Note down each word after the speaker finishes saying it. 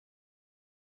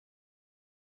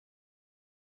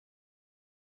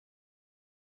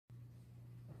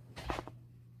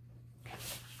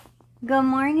Good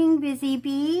morning, busy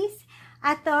bees.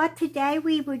 I thought today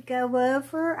we would go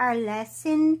over our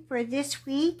lesson for this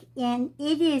week, and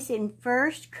it is in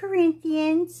 1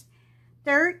 Corinthians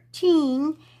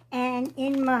 13. And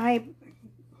in my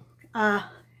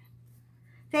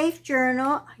faith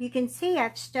journal, you can see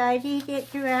I've studied it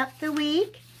throughout the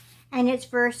week, and it's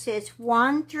verses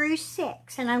 1 through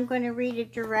 6, and I'm going to read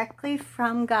it directly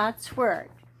from God's Word.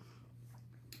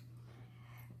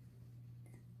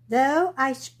 Though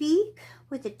I speak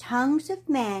with the tongues of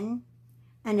men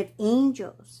and of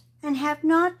angels, and have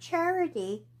not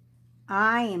charity,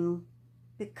 I am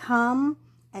become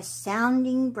a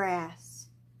sounding brass,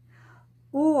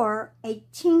 or a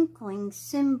tinkling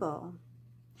cymbal.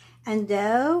 And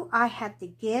though I have the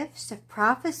gifts of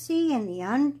prophecy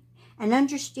and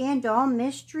understand all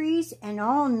mysteries and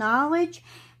all knowledge,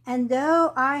 and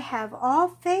though I have all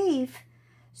faith,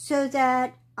 so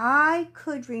that I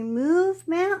could remove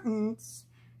mountains,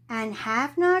 and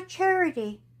have not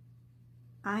charity,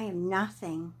 I am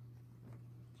nothing.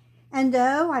 And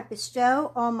though I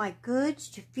bestow all my goods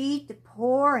to feed the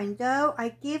poor, and though I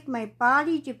give my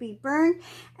body to be burned,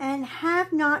 and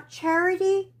have not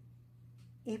charity,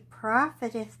 it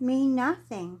profiteth me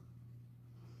nothing.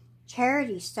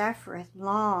 Charity suffereth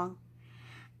long,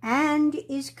 and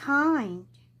is kind.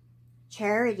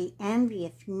 Charity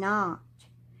envieth not.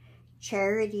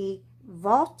 Charity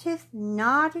vaunteth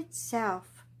not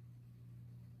itself,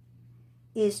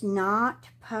 is not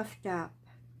puffed up,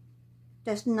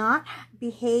 does not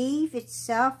behave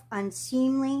itself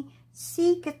unseemly,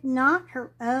 seeketh not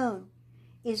her own,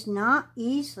 is not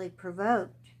easily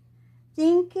provoked,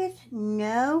 thinketh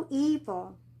no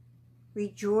evil,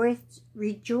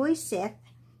 rejoiceth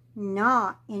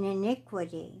not in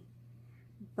iniquity,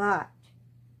 but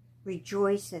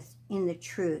rejoiceth in the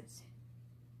truth.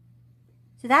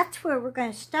 So that's where we're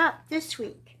going to stop this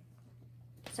week.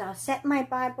 So I'll set my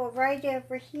Bible right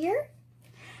over here.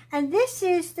 And this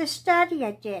is the study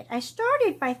I did. I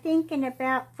started by thinking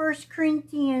about 1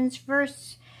 Corinthians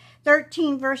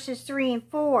 13, verses 3 and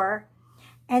 4.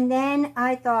 And then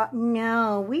I thought,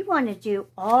 no, we want to do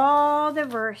all the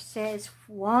verses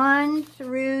 1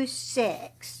 through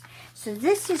 6. So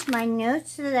this is my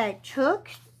notes that I took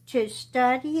to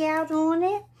study out on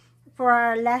it for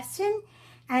our lesson.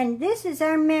 And this is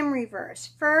our memory verse,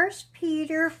 1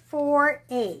 Peter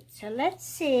 4:8. So let's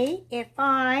see if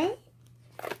I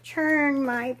turn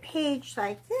my page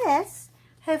like this.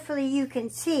 Hopefully you can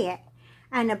see it.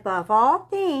 And above all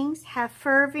things, have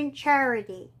fervent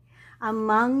charity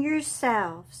among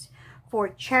yourselves, for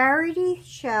charity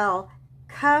shall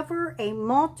cover a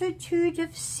multitude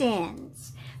of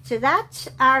sins. So that's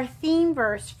our theme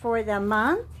verse for the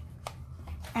month.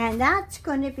 And that's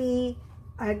going to be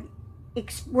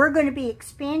we're going to be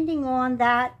expanding on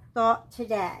that thought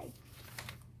today.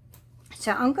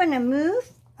 So I'm going to move,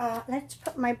 let's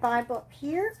put my Bible up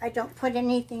here. I don't put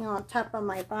anything on top of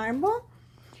my Bible,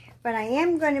 but I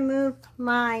am going to move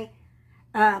my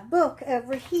book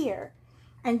over here.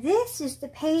 And this is the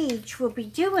page we'll be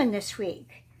doing this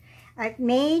week. I've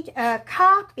made a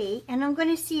copy, and I'm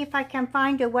going to see if I can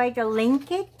find a way to link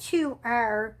it to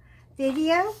our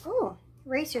video. Oh,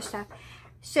 eraser stuff.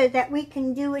 So that we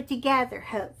can do it together,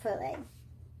 hopefully.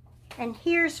 And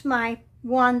here's my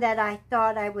one that I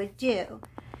thought I would do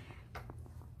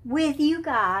with you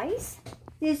guys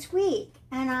this week.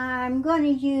 And I'm going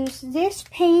to use this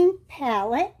paint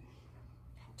palette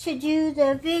to do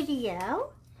the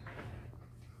video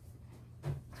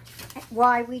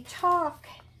while we talk.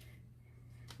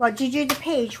 Well, to do the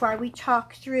page while we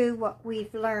talk through what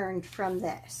we've learned from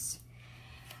this.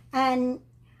 And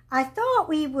I thought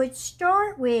we would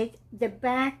start with the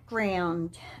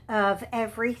background of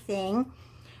everything,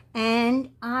 and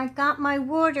I've got my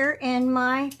water and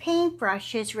my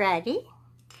paintbrushes ready.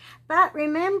 But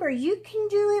remember, you can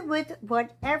do it with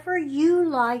whatever you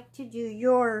like to do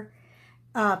your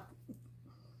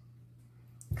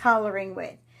coloring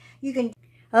with. You can,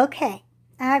 okay,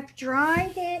 I've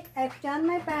dried it, I've done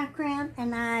my background,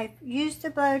 and I've used the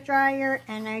blow dryer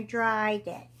and I dried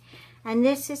it. And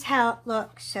this is how it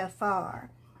looks so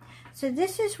far. So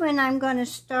this is when I'm going to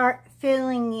start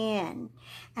filling in.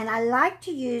 And I like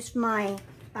to use my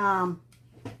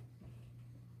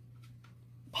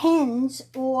pens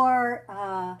or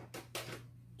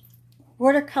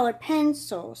watercolor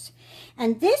pencils.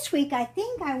 And this week I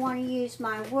think I want to use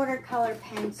my watercolor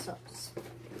pencils.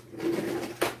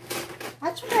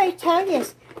 That's what I tell you.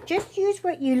 Just use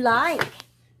what you like.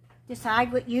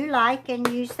 Decide what you like and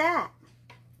use that.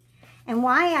 And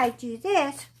why I do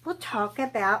this, we'll talk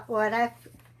about what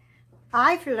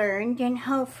I've learned, and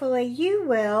hopefully you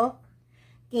will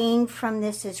gain from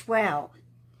this as well.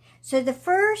 So the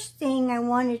first thing I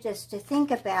wanted us to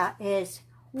think about is,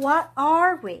 what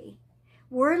are we?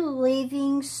 We're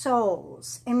living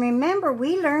souls. And remember,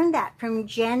 we learned that from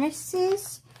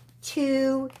Genesis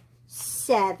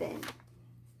 2:7.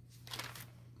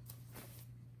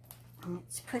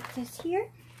 Let's put this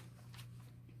here.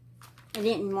 I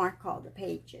didn't mark all the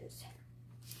pages.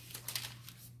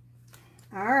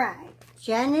 All right.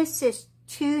 Genesis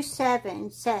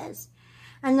 2:7 says,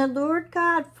 "And the Lord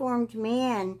God formed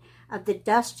man of the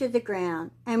dust of the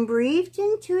ground, and breathed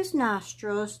into his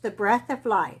nostrils the breath of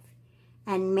life,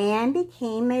 and man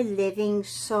became a living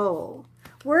soul."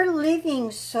 We're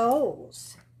living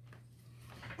souls.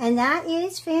 And that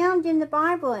is found in the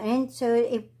Bible, and so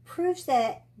it proves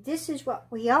that this is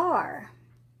what we are.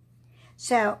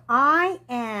 So I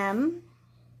am,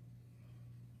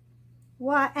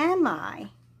 what am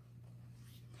I?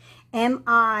 Am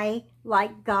I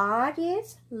like God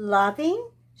is, loving?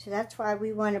 So that's why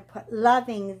we want to put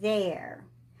loving there.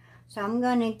 So I'm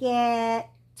going to get,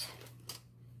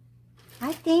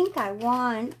 I think I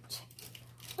want,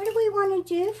 what do we want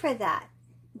to do for that?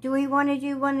 Do we want to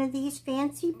do one of these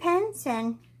fancy pens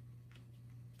and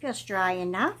feels dry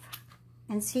enough?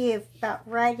 And see about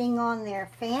writing on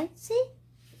there fancy?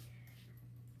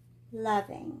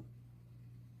 Loving.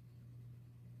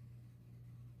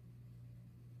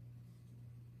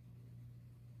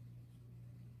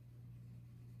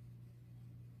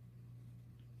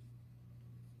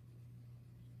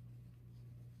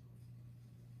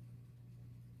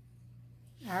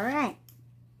 All right.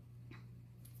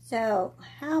 So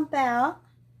how about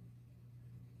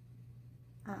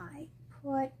I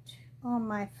put on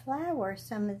my flower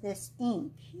some of this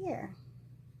ink here.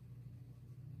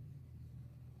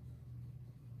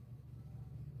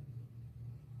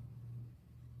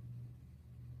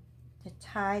 To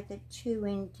tie the two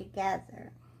in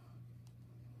together.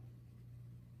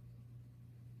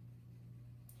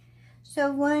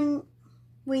 So when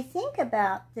we think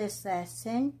about this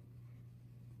lesson,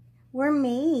 we're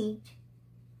made,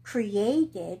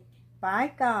 created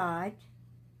by God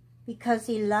because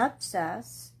He loves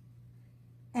us,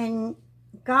 and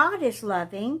God is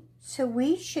loving, so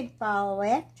we should follow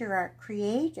after our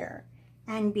Creator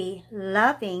and be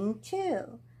loving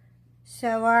too.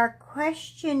 So our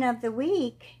question of the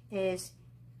week is,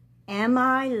 am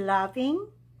I loving?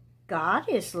 God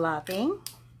is loving.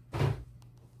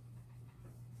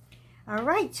 All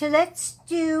right, so let's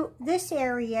do this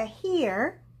area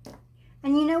here.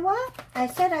 And you know what? I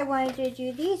said I wanted to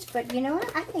do these, but you know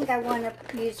what? I think I want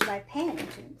to use my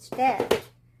pens instead.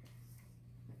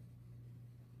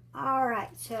 All right,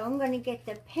 so I'm going to get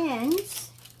the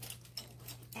pens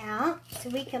out so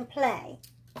we can play.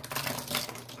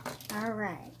 All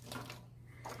right.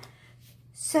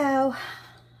 So,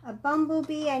 a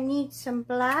bumblebee, I need some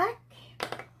black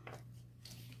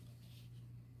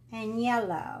and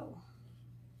yellow.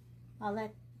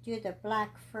 I'll do the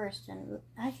black first, and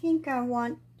I think I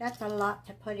want, that's a lot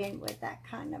to put in with that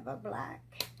kind of a black.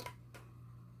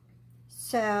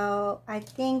 So I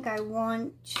think I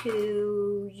want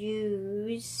to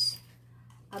use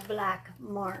a black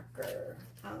marker.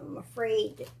 I'm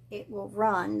afraid it will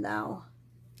run though.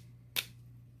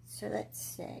 So let's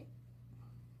see.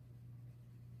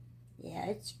 Yeah,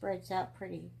 it spreads out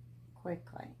pretty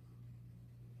quickly.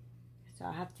 So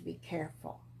I'll have to be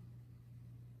careful.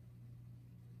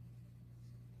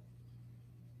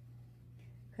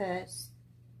 Because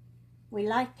we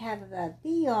like to have a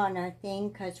bee on our thing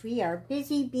because we are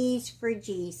busy bees for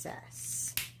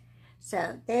Jesus.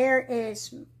 So there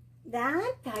is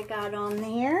that I got on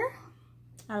there.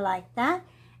 I like that.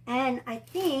 And I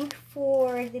think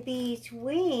for the bee's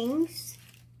wings,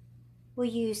 we'll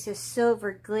use a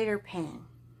silver glitter pen.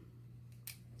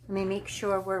 Let me make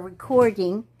sure we're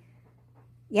recording.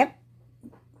 Yep.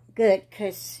 Good,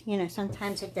 because, you know,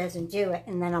 sometimes it doesn't do it.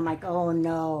 And then I'm like, oh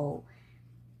no.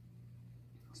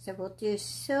 So we'll do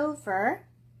silver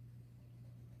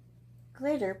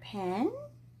glitter pen,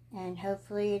 and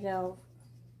hopefully it'll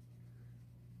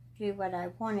do what I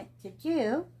want it to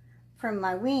do for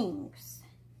my wings.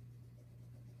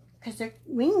 Because the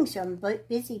wings on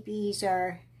busy bees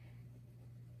are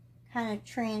kind of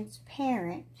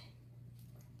transparent.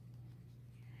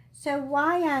 So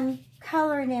while I'm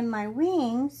coloring in my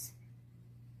wings,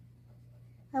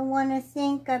 I want to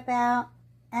think about,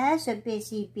 as a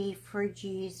busy bee for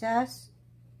Jesus,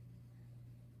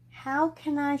 how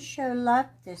can I show love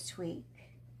this week?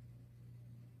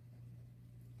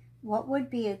 What would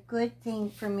be a good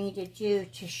thing for me to do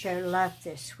to show love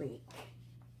this week?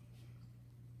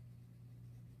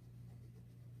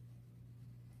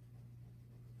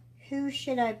 Who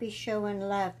should I be showing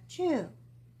love to?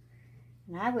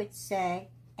 And I would say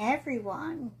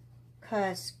everyone,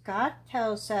 because God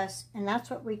tells us, and that's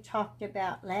what we talked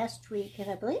about last week, and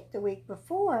I believe the week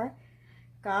before,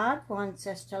 God wants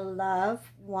us to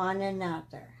love one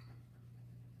another.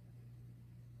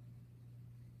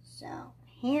 So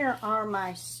here are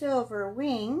my silver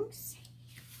wings.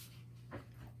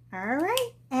 All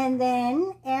right, and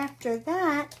then after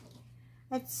that,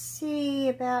 let's see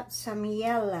about some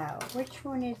yellow. Which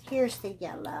one is, here's the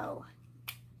yellow.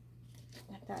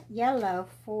 I thought yellow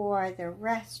for the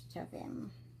rest of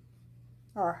him,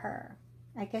 or her.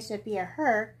 I guess it'd be a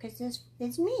her, because this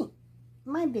is me,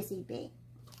 my busy bee.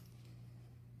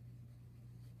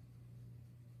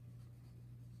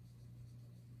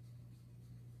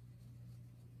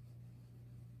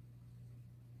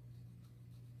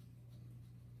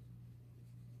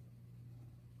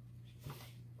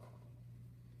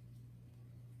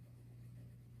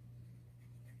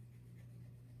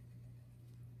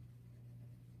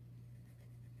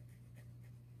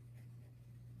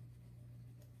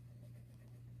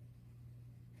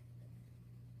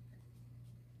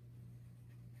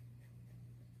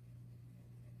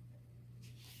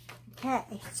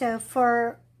 Okay,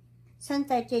 so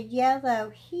since I did yellow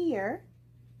here,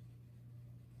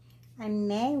 I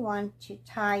may want to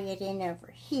tie it in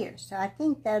over here. So I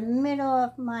think the middle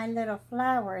of my little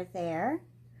flower there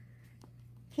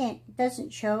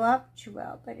doesn't show up too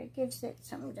well, but it gives it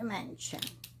some dimension.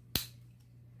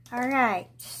 All right,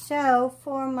 so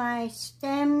for my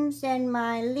stems and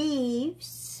my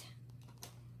leaves,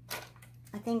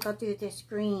 I think I'll do this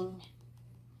green.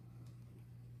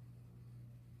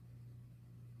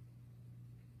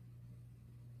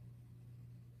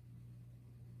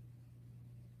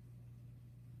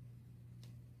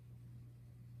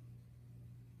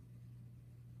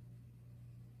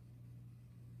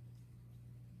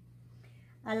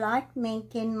 I like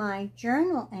making my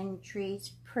journal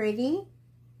entries pretty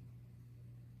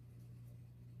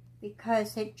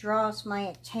because it draws my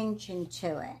attention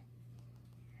to it.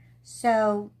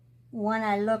 So when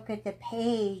I look at the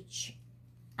page,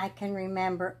 I can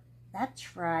remember,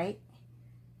 that's right.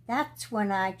 That's when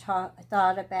I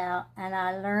thought about and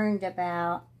I learned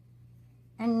about,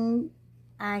 and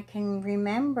I can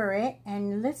remember it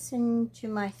and listen to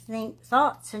my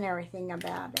thoughts and everything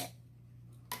about it.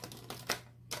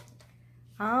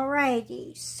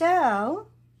 Alrighty, so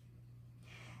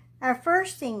our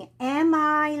first thing, am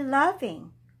I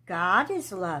loving? God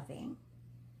is loving.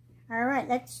 All right,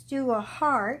 let's do a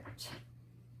heart.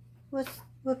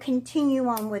 We'll continue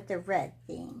on with the red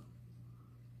theme.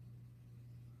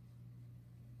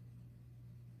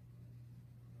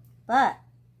 But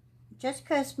just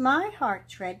because my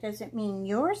heart's red doesn't mean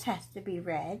yours has to be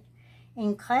red.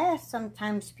 In class,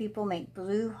 sometimes people make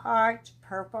blue hearts,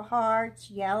 purple hearts,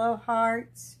 yellow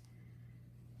hearts.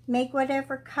 Make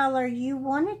whatever color you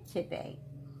want it to be.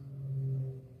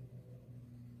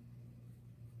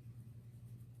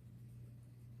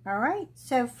 All right,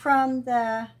 so from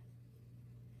the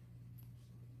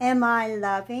am I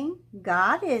loving?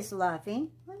 God is loving.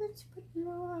 Well, let's put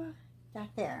that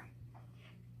there.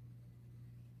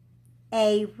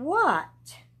 A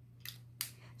what?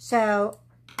 So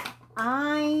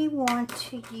I want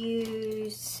to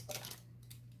use,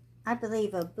 I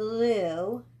believe, a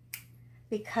blue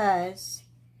because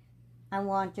I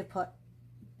want to put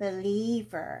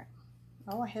believer.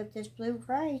 Oh, I hope this blue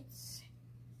writes.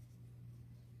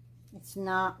 It's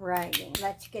not writing.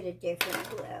 Let's get a different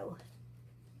blue.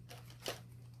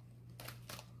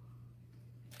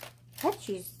 Let's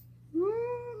use,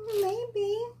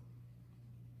 maybe.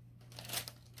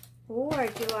 Or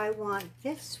do I want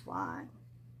this one?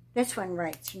 This one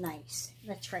writes nice.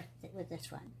 Let's write it with this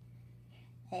one.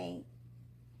 A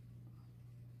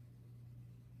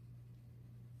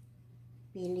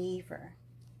believer.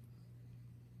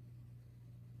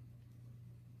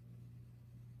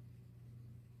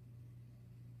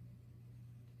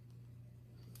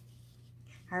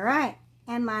 All right.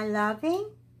 Am I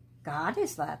loving? God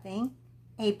is loving.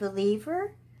 A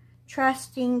believer?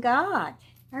 Trusting God.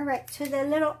 All right, so the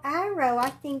little arrow I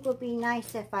think would be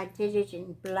nice if I did it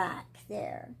in black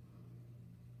there.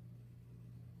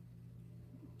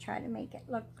 Try to make it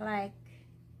look like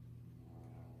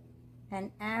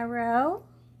an arrow.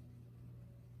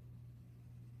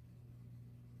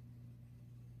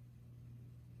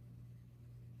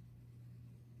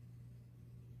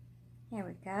 There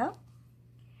we go.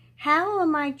 How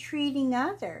am I treating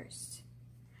others?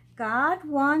 God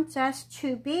wants us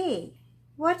to be.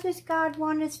 What does God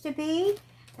want us to be?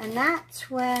 And that's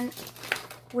when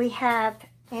we have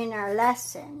in our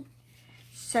lesson.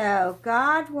 So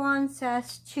God wants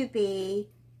us to be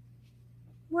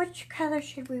which color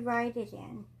should we write it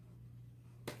in?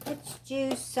 Let's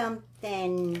do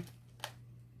something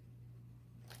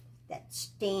that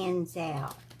stands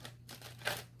out.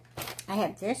 I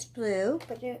have this blue,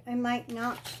 but it might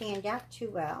not stand out too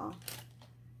well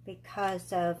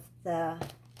because of the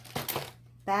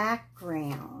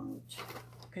background,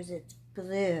 because it's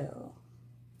blue.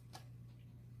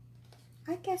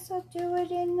 I guess I'll do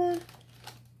it in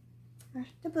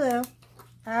the blue.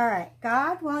 All right,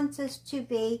 God wants us to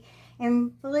be,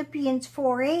 in Philippians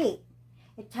 4:8,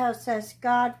 it tells us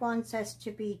God wants us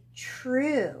to be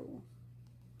true.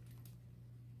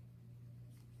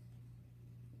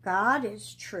 God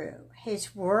is true.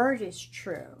 His word is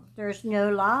true. There's no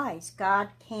lies. God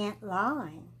can't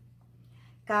lie.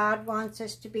 God wants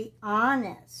us to be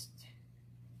honest.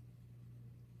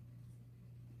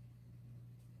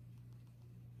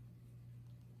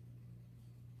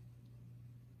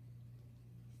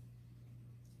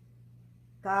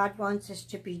 God wants us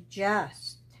to be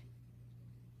just.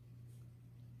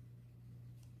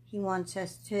 He wants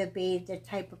us to be the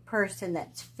type of person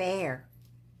that's fair.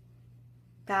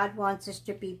 God wants us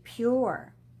to be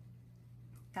pure.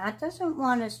 God doesn't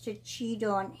want us to cheat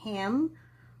on him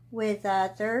with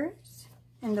others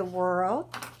in the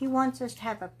world. He wants us to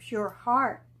have a pure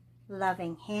heart,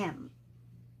 loving him.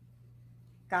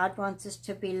 God wants us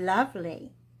to be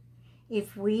lovely.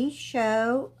 If we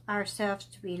show ourselves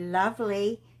to be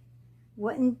lovely,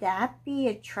 wouldn't that be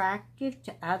attractive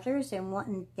to others, and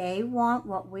wouldn't they want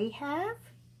what we have?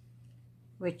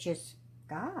 Which is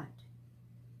God.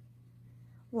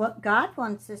 What God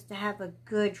wants us to have a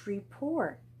good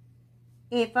report.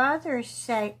 If others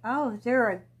say, oh, they're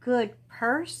a good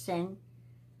person,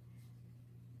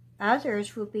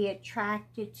 others will be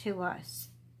attracted to us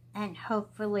and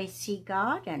hopefully see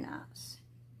God in us.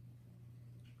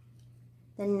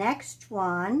 The next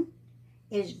one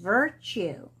is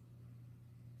virtue.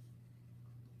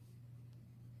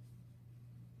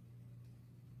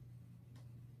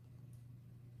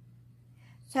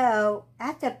 So,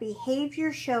 that's a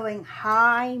behavior showing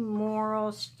high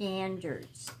moral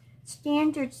standards.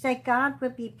 Standards that God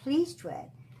would be pleased with.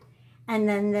 And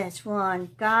then this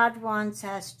one, God wants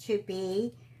us to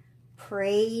be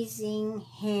praising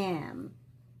him.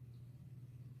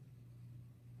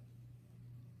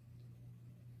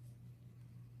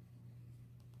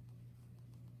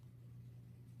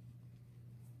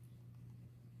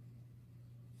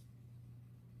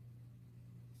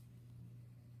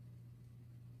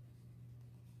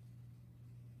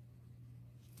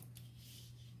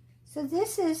 So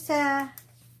this is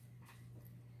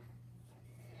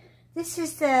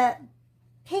the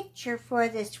picture for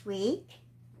this week.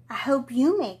 I hope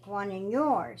you make one in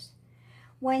yours.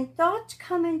 When thoughts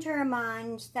come into our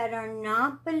minds that are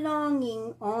not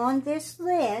belonging on this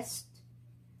list,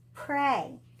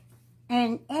 pray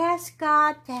and ask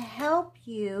God to help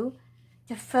you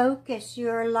to focus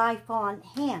your life on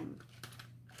him.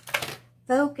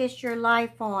 Focus your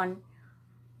life on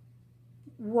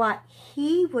what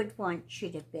he would want you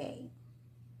to be.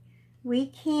 We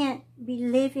can't be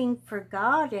living for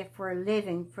God if we're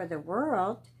living for the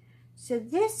world. So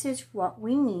this is what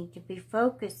we need to be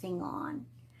focusing on.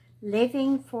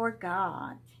 Living for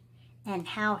God and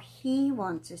how he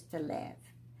wants us to live.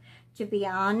 To be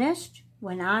honest,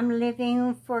 when I'm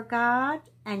living for God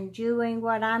and doing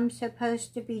what I'm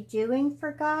supposed to be doing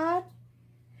for God,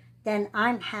 then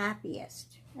I'm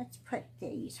happiest. Let's put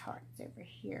these hearts over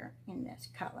here in this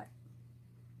color.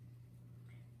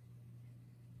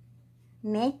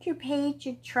 Make your page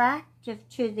attractive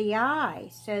to the eye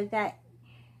so that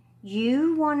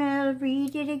you want to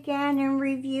read it again and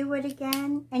review it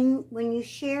again. And when you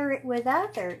share it with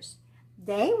others,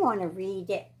 they want to read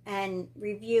it and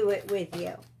review it with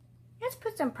you. Let's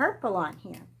put some purple on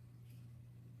here.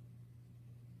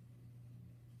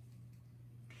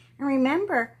 And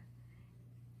remember,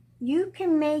 you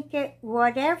can make it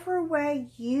whatever way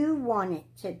you want it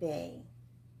to be.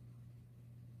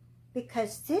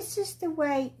 Because this is the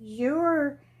way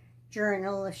your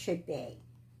journal should be.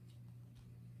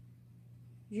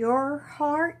 Your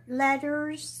heart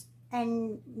letters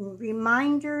and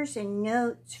reminders and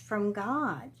notes from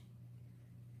God.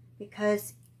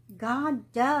 Because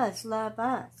God does love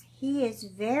us. He is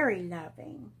very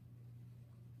loving.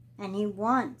 And he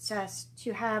wants us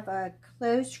to have a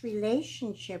close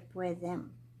relationship with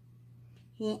him.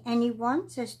 And he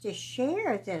wants us to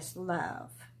share this love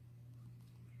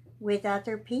with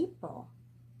other people.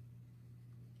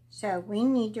 So we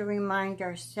need to remind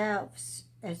ourselves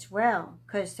as well,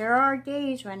 because there are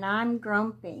days when I'm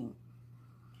grumpy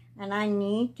and I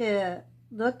need to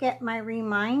look at my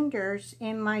reminders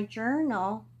in my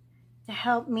journal to to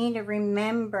help me to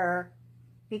remember,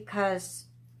 because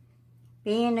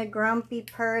being a grumpy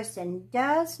person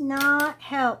does not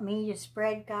help me to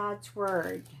spread God's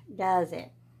word, does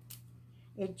it?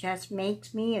 It just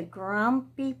makes me a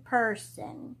grumpy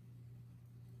person.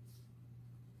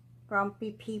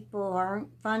 Grumpy people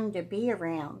aren't fun to be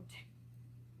around.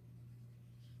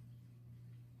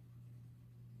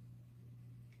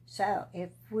 So if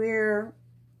we're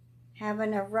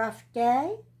having a rough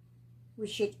day, we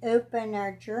should open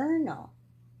our journal.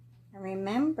 And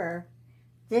remember,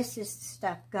 this is the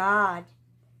stuff God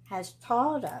has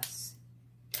taught us,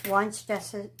 wants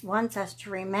us to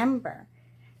remember.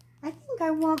 I think I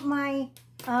want my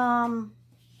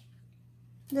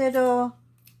little,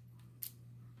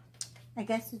 I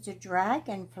guess it's a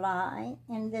dragonfly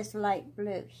in this light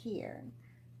blue here.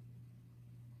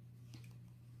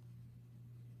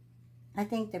 I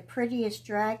think the prettiest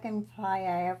dragonfly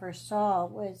I ever saw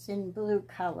was in blue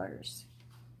colors.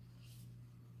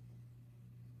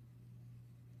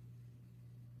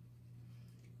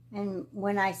 And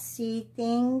when I see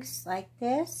things like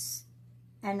this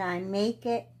and I make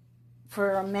it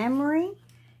for a memory,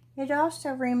 it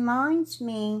also reminds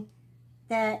me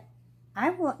that I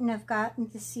wouldn't have gotten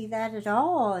to see that at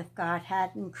all if God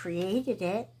hadn't created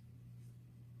it.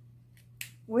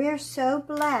 We're so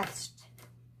blessed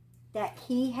that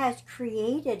He has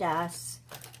created us.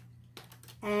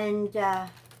 And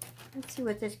let's see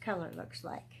what this color looks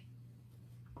like.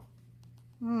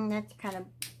 That's kind of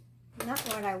not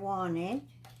what I wanted.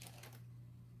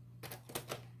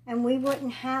 And we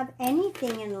wouldn't have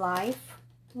anything in life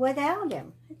without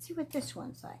Him. Let's see what this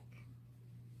one's like.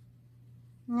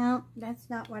 No, that's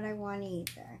not what I want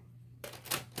either.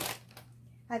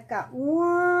 I've got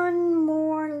one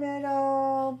more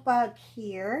little bug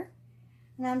here.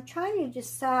 And I'm trying to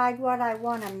decide what I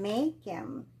want to make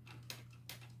him.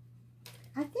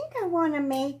 I think I want to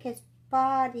make his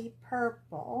body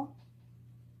purple.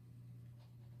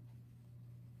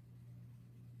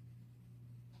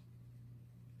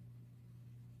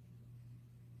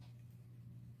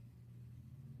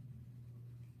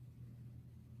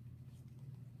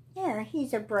 Yeah,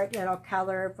 he's a bright little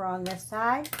color over on this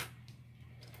side.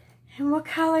 And what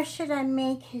color should I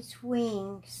make his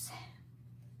wings?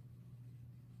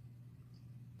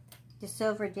 The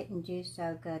silver didn't do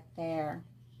so good there.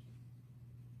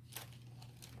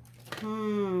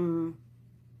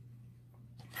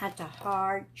 That's a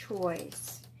hard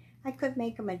choice. I could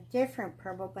make him a different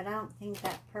purple, but I don't think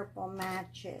that purple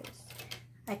matches.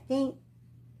 I think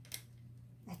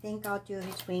I'll do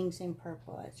his wings in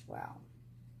purple as well.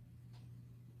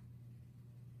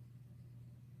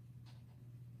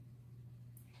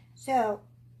 So,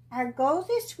 our goal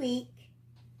this week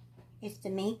is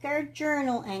to make our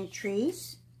journal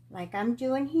entries, like I'm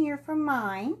doing here for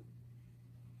mine.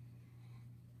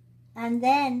 And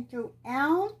then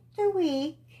throughout the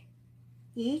week,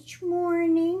 each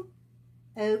morning,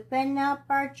 open up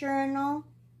our journal,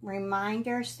 remind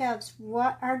ourselves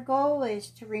what our goal is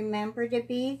to remember to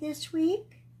be this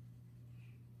week.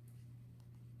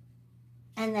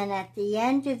 And then at the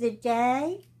end of the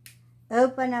day,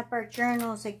 open up our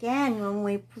journals again when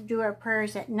we do our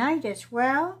prayers at night as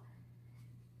well.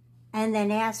 And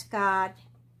then ask God,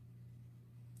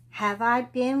 have I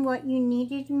been what you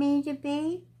needed me to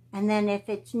be? And then if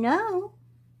it's no,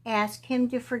 ask Him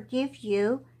to forgive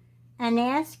you and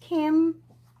ask Him,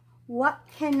 what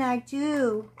can I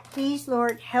do? Please,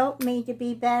 Lord, help me to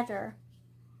be better.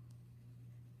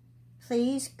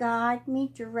 Please guide me,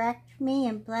 direct me,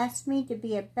 and bless me to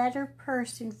be a better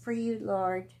person for you,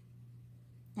 Lord,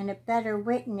 and a better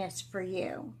witness for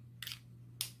you.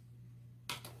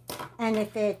 And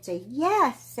if it's a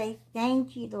yes, say,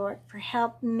 thank you, Lord, for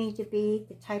helping me to be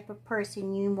the type of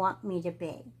person you want me to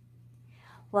be.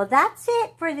 Well, that's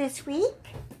it for this week.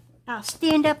 I'll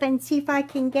stand up and see if I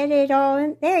can get it all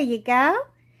in. There you go.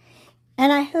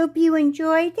 And I hope you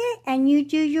enjoyed it and you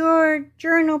do your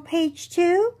journal page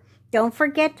too. Don't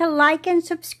forget to like and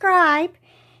subscribe.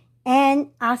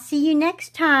 And I'll see you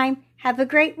next time. Have a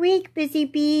great week, busy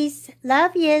bees.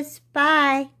 Love yous.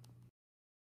 Bye.